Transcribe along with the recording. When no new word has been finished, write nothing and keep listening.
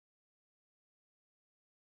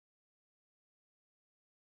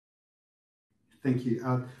Thank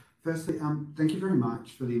you. Firstly, thank you very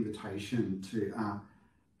much for the invitation to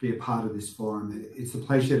be a part of this forum. It's a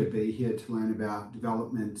pleasure to be here to learn about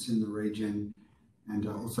developments in the region and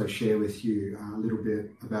also share with you a little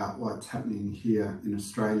bit about what's happening here in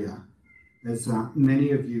Australia. As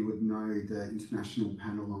many of you would know, the International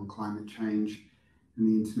Panel on Climate Change and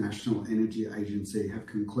the International Energy Agency have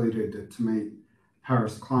concluded that to meet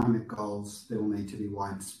Paris climate goals, there will need to be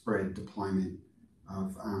widespread deployment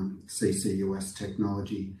of CCUS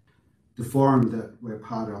technology. The forum that we're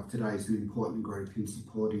part of today is an important group in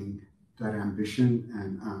supporting that ambition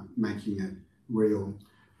and making it real.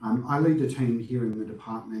 I lead the team here in the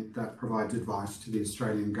department that provides advice to the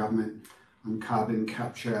Australian government on carbon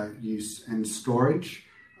capture, use and storage.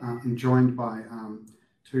 I'm joined by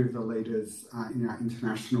two of the leaders in our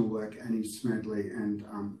international work, Annie Smedley and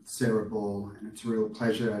Sarah Ball, and it's a real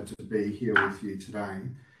pleasure to be here with you today.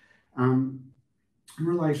 In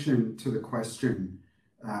relation to the question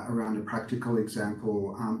around a practical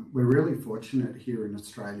example, we're really fortunate here in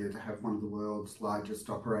Australia to have one of the world's largest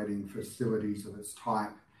operating facilities of its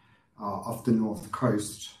type off the north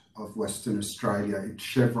coast of Western Australia. It's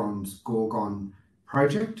Chevron's Gorgon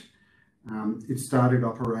project. It started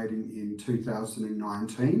operating in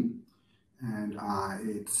 2019 and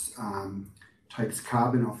it takes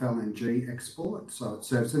carbon off LNG export, so it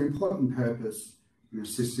serves an important purpose in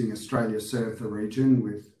assisting Australia serve the region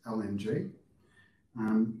with LNG.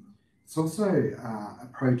 It's also a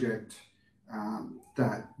project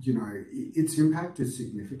that, its impact is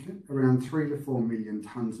significant. Around 3 to 4 million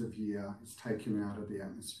tonnes a year is taken out of the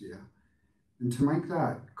atmosphere. And to make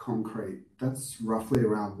that concrete, that's roughly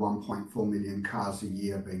around 1.4 million cars a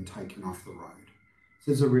year being taken off the road.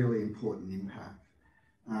 So there's a really important impact,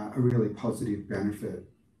 a really positive benefit.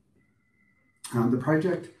 The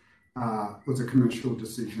project was a commercial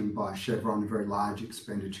decision by Chevron, a very large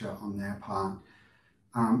expenditure on their part.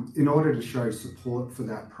 In order to show support for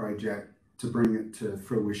that project, to bring it to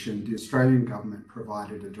fruition, the Australian government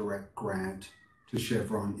provided a direct grant to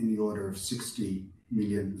Chevron in the order of 60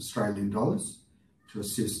 million Australian dollars to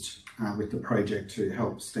assist with the project to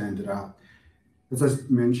help stand it up. As I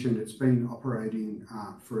mentioned, it's been operating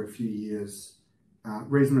for a few years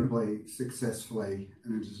reasonably successfully,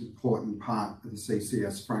 and it is an important part of the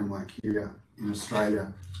CCS framework here in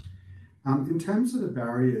Australia. In terms of the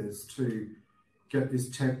barriers to get this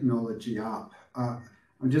technology up,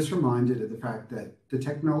 I'm just reminded of the fact that the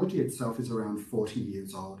technology itself is around 40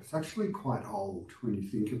 years old. It's actually quite old when you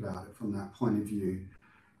think about it from that point of view.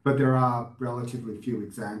 But there are relatively few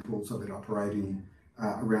examples of it operating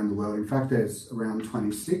around the world. In fact, there's around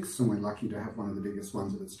 26, and we're lucky to have one of the biggest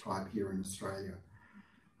ones of its type here in Australia.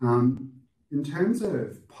 In terms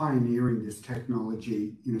of pioneering this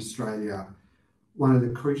technology in Australia, one of the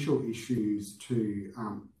crucial issues to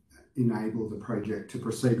enable the project to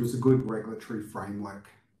proceed was a good regulatory framework.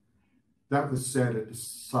 That was set at the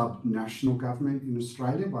sub-national government in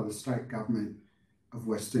Australia by the state government of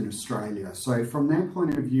Western Australia. So from their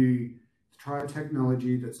point of view, to try a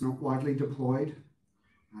technology that's not widely deployed,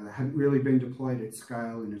 that hadn't really been deployed at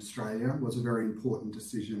scale in Australia, was a very important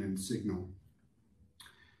decision and signal.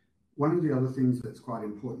 One of the other things that's quite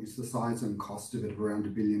important is the size and cost of it, around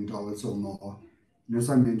 $1 billion or more. And as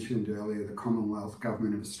I mentioned earlier, the Commonwealth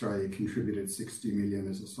Government of Australia contributed 60 million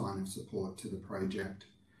as a sign of support to the project.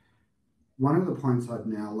 One of the points I'd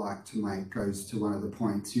now like to make goes to one of the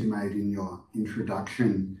points you made in your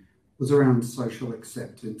introduction, was around social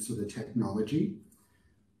acceptance of the technology.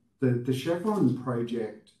 The Chevron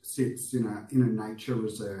project sits in a nature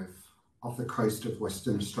reserve off the coast of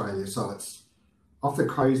Western Australia. So it's off the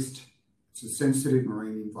coast, it's a sensitive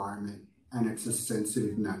marine environment, and it's a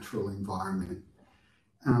sensitive natural environment.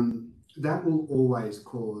 That will always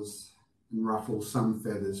cause and ruffle some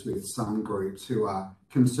feathers with some groups who are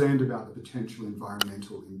concerned about the potential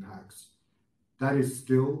environmental impacts. That is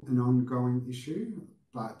still an ongoing issue,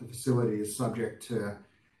 but the facility is subject to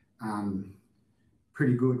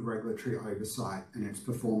pretty good regulatory oversight, and its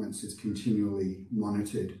performance is continually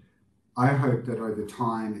monitored. I hope that over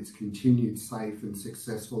time, its continued safe and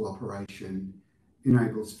successful operation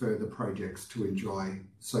enables further projects to enjoy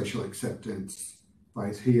social acceptance,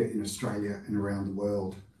 both here in Australia and around the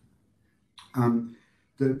world.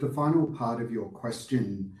 The final part of your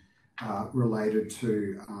question related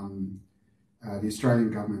to the Australian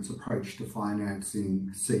government's approach to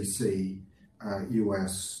financing CCUS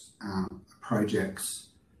projects.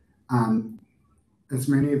 As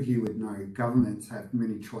many of you would know, governments have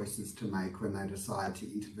many choices to make when they decide to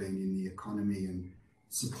intervene in the economy and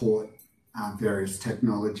support various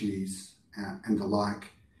technologies and the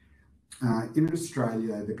like. In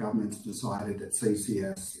Australia, the government's decided that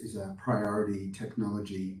CCS is a priority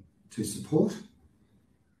technology to support,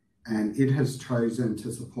 and it has chosen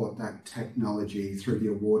to support that technology through the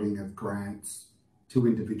awarding of grants to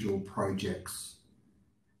individual projects.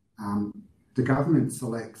 The government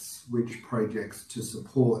selects which projects to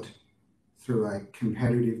support through a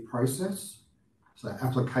competitive process. So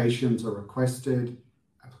applications are requested,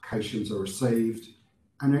 applications are received.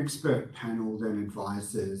 An expert panel then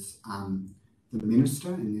advises the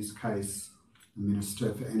minister, in this case, the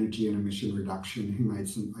Minister for Energy and Emission Reduction, who made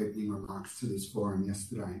some opening remarks to this forum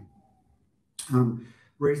yesterday.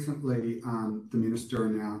 Recently, the minister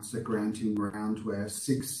announced a granting round where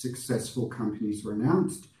 6 successful companies were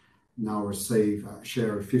announced, and they'll receive a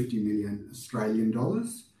share of 50 million Australian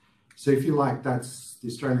dollars. So if you like, that's the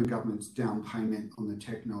Australian government's down payment on the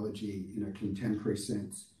technology in a contemporary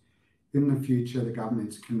sense. In the future, the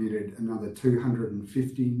government's committed another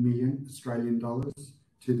 250 million Australian dollars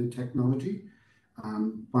to the technology.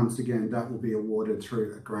 Once again, that will be awarded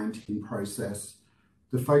through a granting process.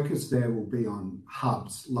 The focus there will be on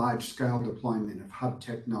hubs, large-scale deployment of hub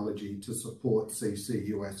technology to support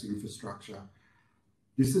CCUS infrastructure.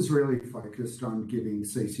 This is really focused on giving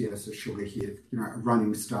CCS a sugar hit, a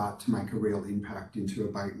running start to make a real impact into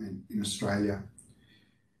abatement in Australia.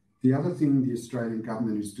 The other thing the Australian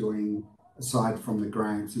government is doing, aside from the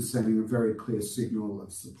grants, is sending a very clear signal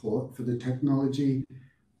of support for the technology.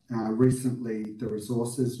 Recently, the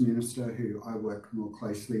Resources Minister, who I work more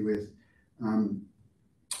closely with,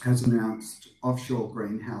 has announced offshore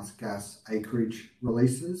greenhouse gas acreage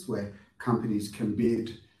releases where companies can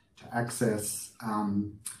bid to access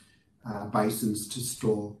basins to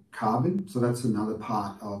store carbon. So that's another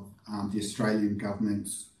part of the Australian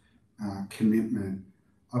government's commitment.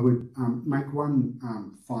 I would make one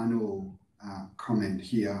final comment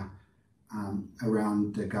here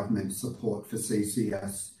around the government support for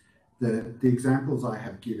CCS. The examples I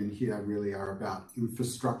have given here really are about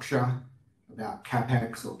infrastructure, about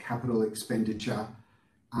CapEx or capital expenditure.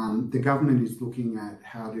 The government is looking at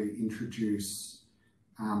how to introduce,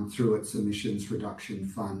 through its emissions reduction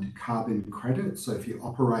fund, carbon credits. So if you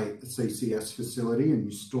operate a CCS facility and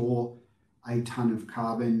you store a tonne of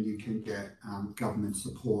carbon, you can get government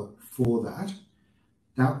support for that.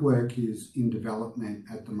 That work is in development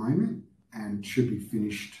at the moment and should be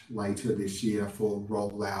finished later this year for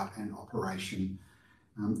rollout and operation.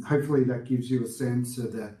 Hopefully that gives you a sense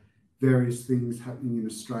of the various things happening in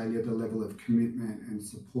Australia, the level of commitment and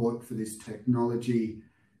support for this technology.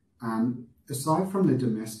 Aside from the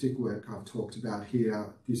domestic work I've talked about here,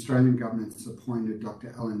 the Australian government has appointed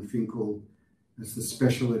Dr. Alan Finkel as the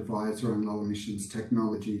Special Advisor on Low Emissions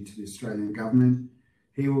Technology to the Australian government.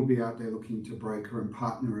 He will be out there looking to broker and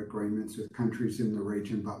partner agreements with countries in the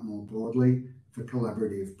region, but more broadly for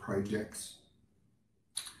collaborative projects.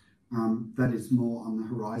 That is more on the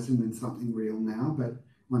horizon than something real now, but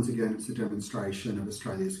once again, it's a demonstration of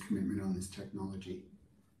Australia's commitment on this technology.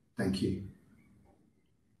 Thank you.